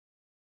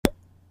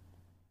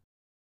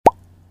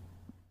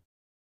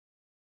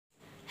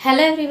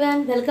Hello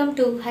everyone, welcome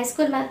to High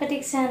School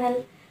Mathematics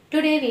channel.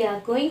 Today we are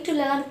going to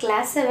learn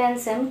Class 7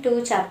 Sem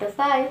 2 Chapter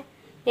 5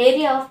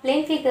 Area of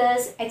Plane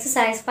Figures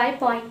Exercise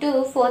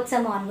 5.2 4th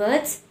Sem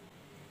onwards.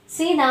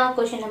 See now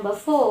question number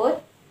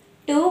 4.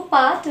 Two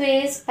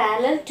pathways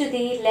parallel to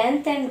the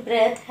length and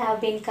breadth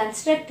have been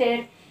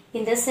constructed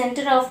in the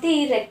center of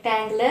the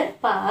rectangular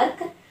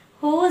park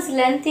whose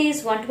length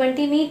is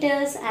 120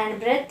 meters and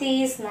breadth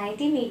is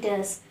 90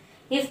 meters.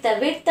 If the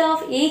width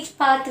of each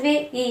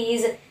pathway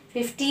is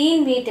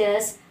 15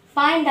 meters,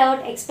 find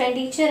out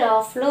expenditure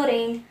of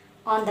flooring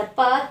on the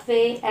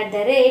pathway at the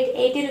rate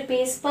 80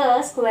 rupees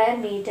per square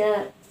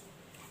meter.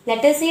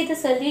 Let us see the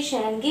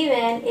solution.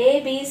 Given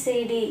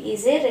ABCD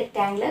is a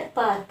rectangular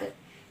park.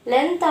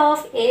 Length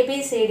of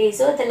ABCD,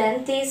 so the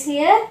length is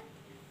here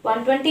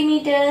 120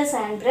 meters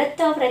and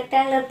breadth of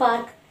rectangular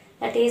park,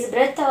 that is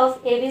breadth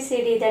of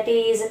ABCD, that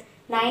is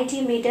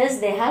 90 meters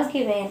they have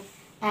given,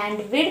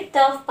 and width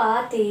of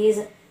path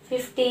is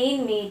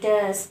 15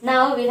 meters.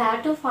 Now we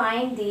have to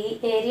find the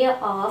area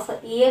of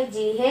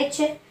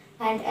Efgh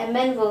and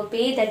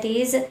MNOP, that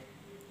is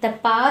the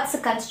paths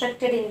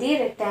constructed in the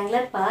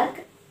rectangular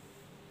park.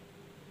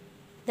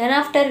 Then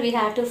after we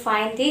have to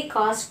find the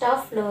cost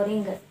of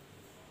flooring.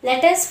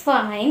 Let us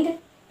find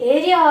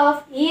area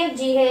of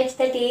Efgh,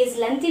 that is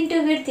length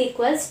into width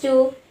equals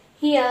to,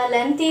 here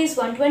length is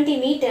 120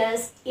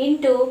 meters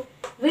into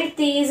width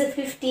is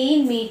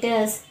 15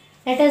 meters.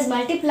 Let us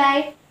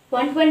multiply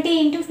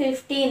 120 into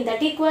 15,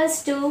 that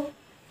equals to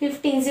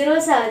 15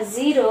 zeros are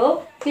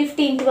 0,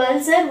 15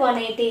 12s are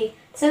 180.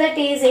 So that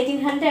is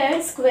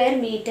 1800 square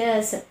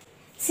meters.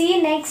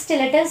 See next,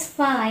 let us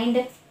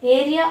find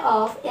area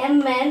of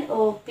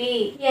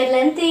MNOP. Here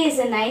length is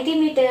 90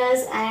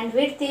 meters and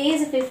width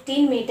is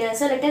 15 meters.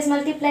 So let us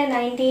multiply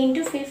 90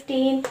 into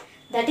 15,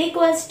 that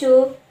equals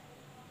to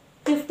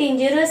 15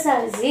 zeros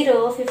are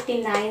 0,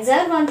 15 nines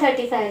are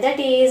 135, that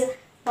is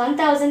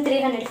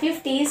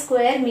 1350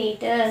 square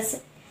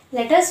meters.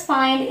 Let us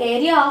find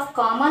area of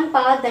common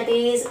path, that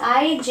is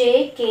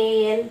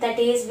IJKL, that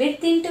is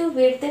width into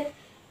width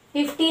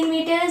 15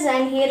 meters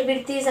and here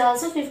width is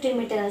also 15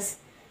 meters.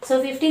 So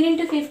 15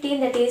 into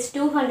 15, that is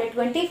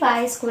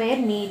 225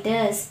 square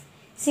meters.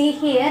 See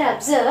here,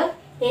 observe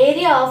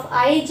area of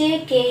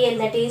IJKL,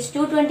 that is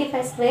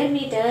 225 square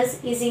meters,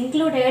 is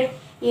included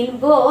in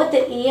both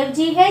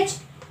Efgh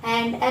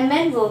and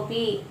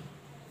MNOP.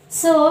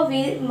 So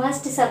we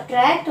must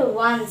subtract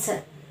once.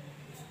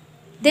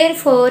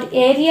 Therefore,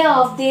 area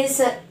of these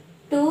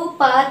two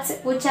paths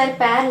which are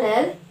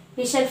parallel,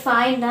 we shall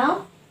find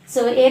now.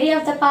 So, area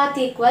of the path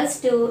equals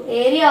to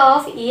area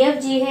of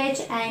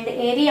Efgh and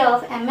area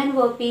of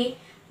MNOP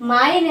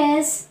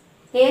minus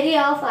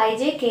area of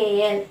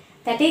IJKL.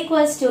 That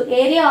equals to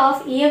area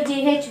of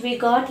Efgh, we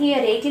got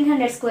here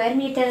 1800 square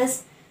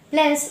meters,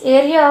 plus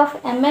area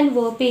of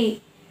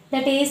MNOP,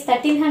 that is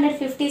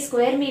 1350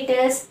 square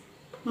meters,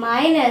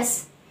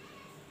 minus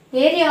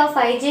area of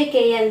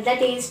IJKL,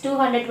 that is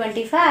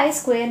 225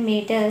 square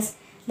meters,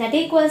 that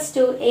equals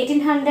to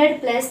 1800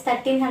 plus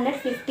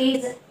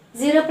 1350,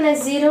 0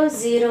 plus 0,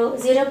 0,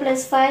 0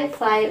 plus 5,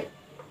 5,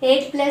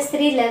 8 plus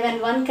 3,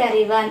 11, 1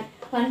 carry 1,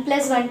 1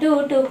 plus 1,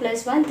 2, 2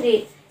 plus 1,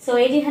 3. So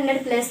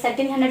 1800 plus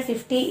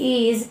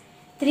 1350 is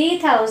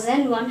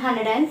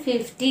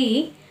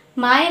 3150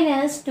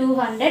 minus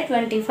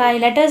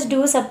 225. Let us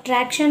do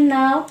subtraction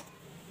now.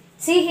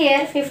 See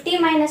here, 50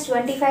 minus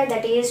 25,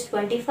 that is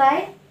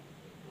 25.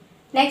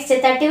 Next,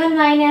 31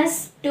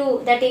 minus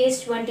 2, that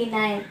is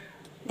 29.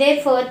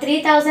 Therefore,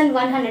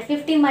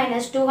 3150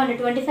 minus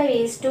 225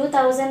 is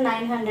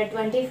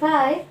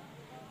 2925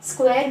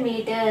 square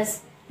meters.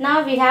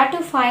 Now we have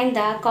to find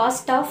the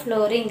cost of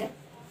flooring.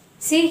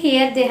 See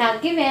here, they have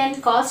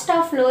given cost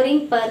of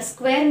flooring per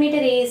square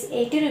meter is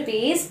 80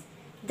 rupees.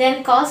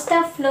 Then cost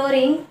of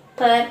flooring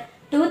per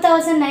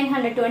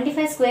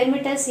 2925 square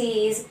meters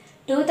is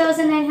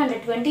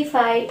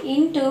 2925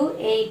 into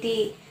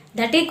 80.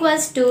 That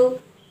equals to,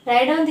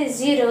 write down this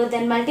 0,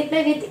 then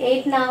multiply with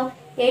 8 now.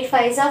 8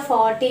 5s are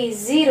 40,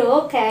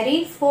 0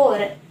 carry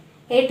 4.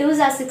 8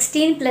 2s are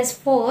 16 plus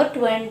 4,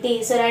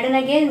 20. So write down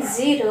again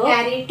 0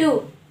 carry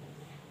 2.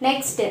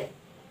 Next, 8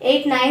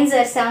 9s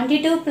are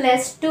 72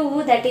 plus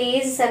 2, that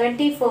is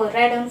 74.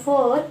 Write down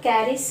 4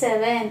 carry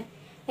 7.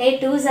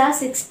 8 2s are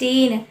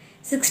 16.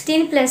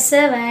 16 plus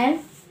 7,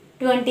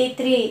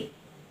 23.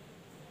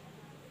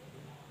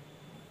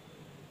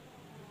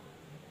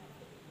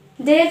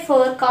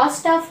 Therefore,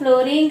 cost of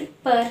flooring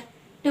per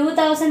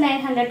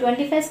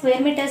 2925 square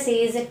meters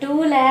is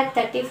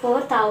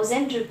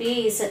 2,34,000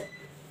 rupees.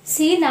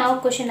 See now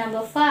question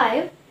number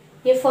 5.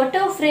 A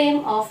photo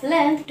frame of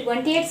length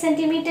 28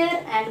 cm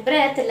and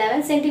breadth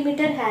 11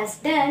 cm has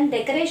done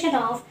decoration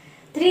of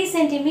 3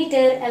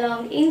 cm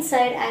along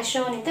inside as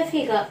shown in the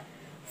figure.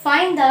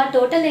 Find the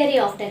total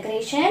area of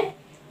decoration.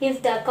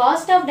 If the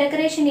cost of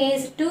decoration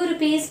is 2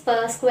 rupees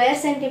per square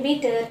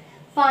centimeter,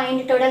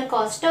 find total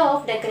cost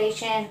of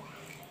decoration.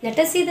 Let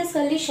us see the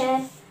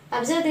solution.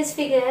 Observe this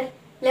figure.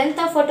 Length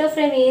of photo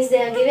frame is they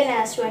are given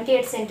as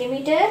 28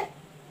 cm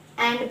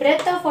and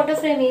breadth of photo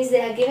frame is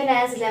they are given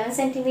as 11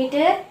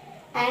 cm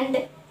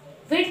and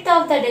Width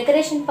of the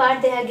decoration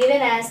part they have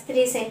given as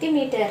 3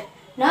 cm.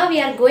 Now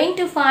we are going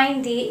to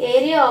find the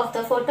area of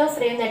the photo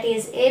frame, that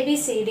is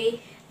ABCD,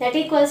 that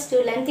equals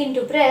to length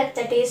into breadth,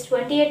 that is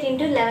 28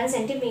 into 11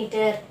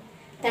 cm.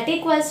 That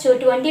equals to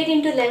 28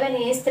 into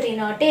 11 is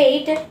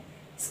 308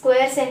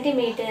 square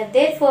centimeter.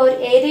 Therefore,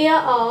 area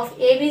of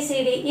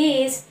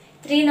ABCD is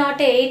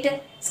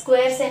 308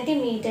 square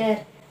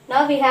centimeter.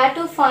 Now we have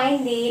to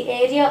find the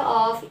area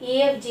of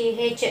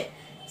EFGH.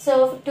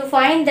 So to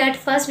find that,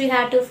 first we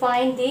have to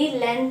find the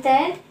length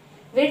and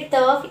width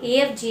of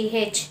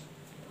EFGH.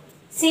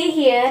 See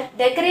here,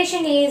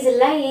 decoration is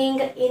lying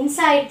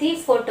inside the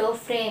photo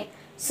frame.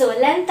 So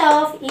length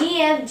of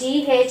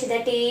EFGH,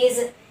 that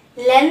is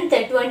length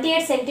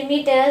 28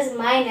 centimeters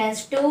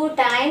minus 2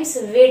 times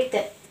width.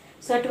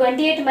 So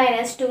 28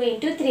 minus 2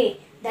 into 3,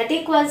 that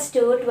equals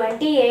to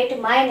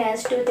 28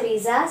 minus 2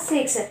 3s are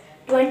 6.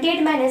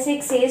 28 minus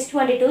 6 is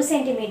 22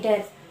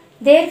 centimeter.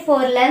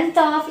 Therefore length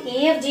of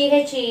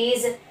EFGH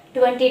is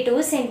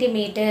 22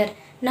 centimeter.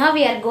 Now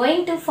we are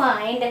going to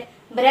find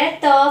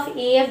breadth of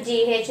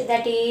EFGH,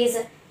 that is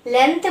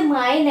length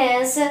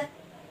minus,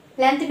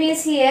 length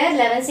means here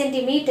 11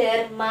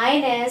 centimeter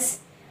minus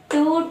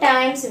 2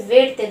 times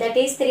width, that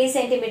is 3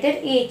 centimeter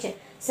each.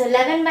 So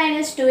 11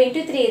 minus 2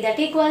 into 3, that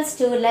equals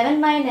to 11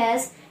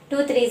 minus 2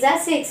 3s are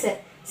 6.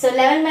 So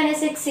 11 minus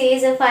 6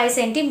 is 5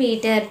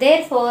 centimeter.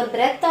 Therefore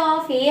breadth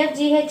of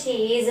EFGH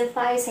is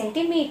 5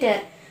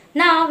 centimeter.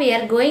 Now we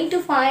are going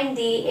to find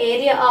the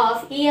area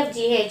of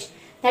EFGH,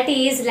 that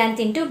is length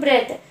into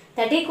breadth.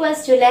 That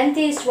equals to length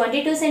is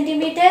 22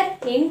 centimeter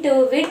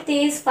into width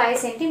is 5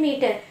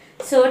 centimeter.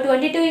 So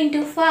 22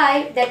 into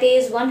 5, that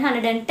is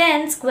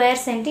 110 square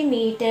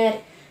centimeter.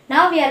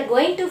 Now we are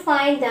going to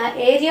find the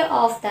area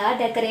of the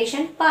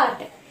decoration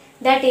part.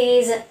 That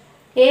is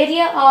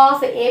area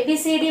of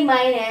ABCD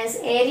minus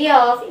area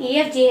of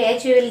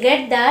EFGH. We will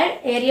get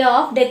the area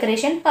of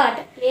decoration part.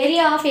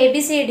 Area of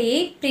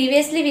ABCD,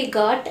 previously we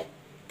got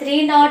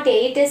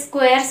 308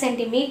 square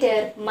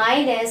centimeter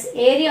minus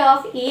area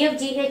of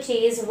EFGH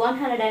is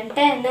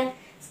 110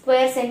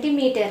 square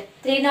centimeter.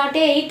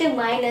 308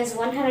 minus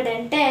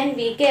 110,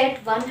 we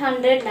get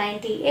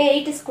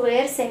 198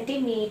 square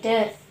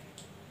centimeter.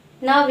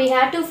 Now we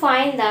have to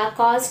find the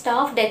cost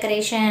of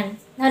decoration.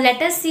 Now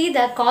let us see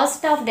the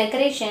cost of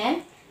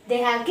decoration. They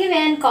have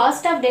given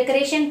cost of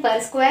decoration per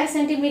square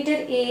centimeter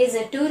is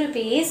 2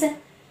 rupees.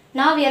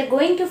 Now we are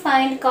going to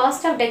find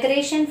cost of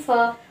decoration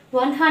for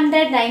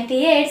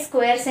 198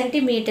 square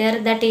centimeter,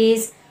 that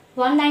is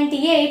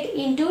 198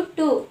 into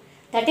 2,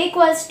 that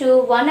equals to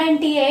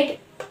 198.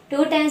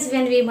 2 times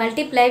when we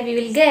multiply, we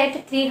will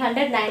get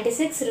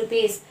 396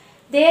 rupees.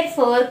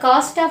 Therefore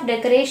cost of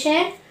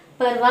decoration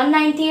per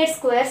 198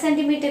 square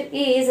centimeter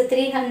is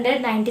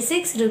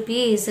 396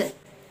 rupees.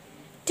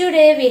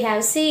 Today we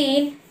have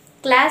seen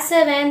Class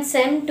 7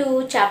 Sem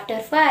 2 Chapter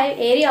 5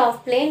 Area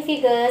of Plane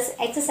Figures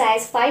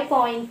Exercise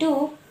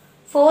 5.2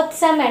 4th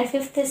Sum and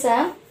 5th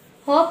Sum.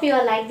 Hope you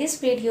all like this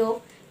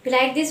video. If you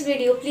like this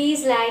video,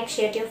 please like,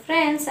 share to your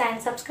friends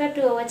and subscribe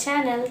to our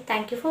channel.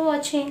 Thank you for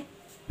watching.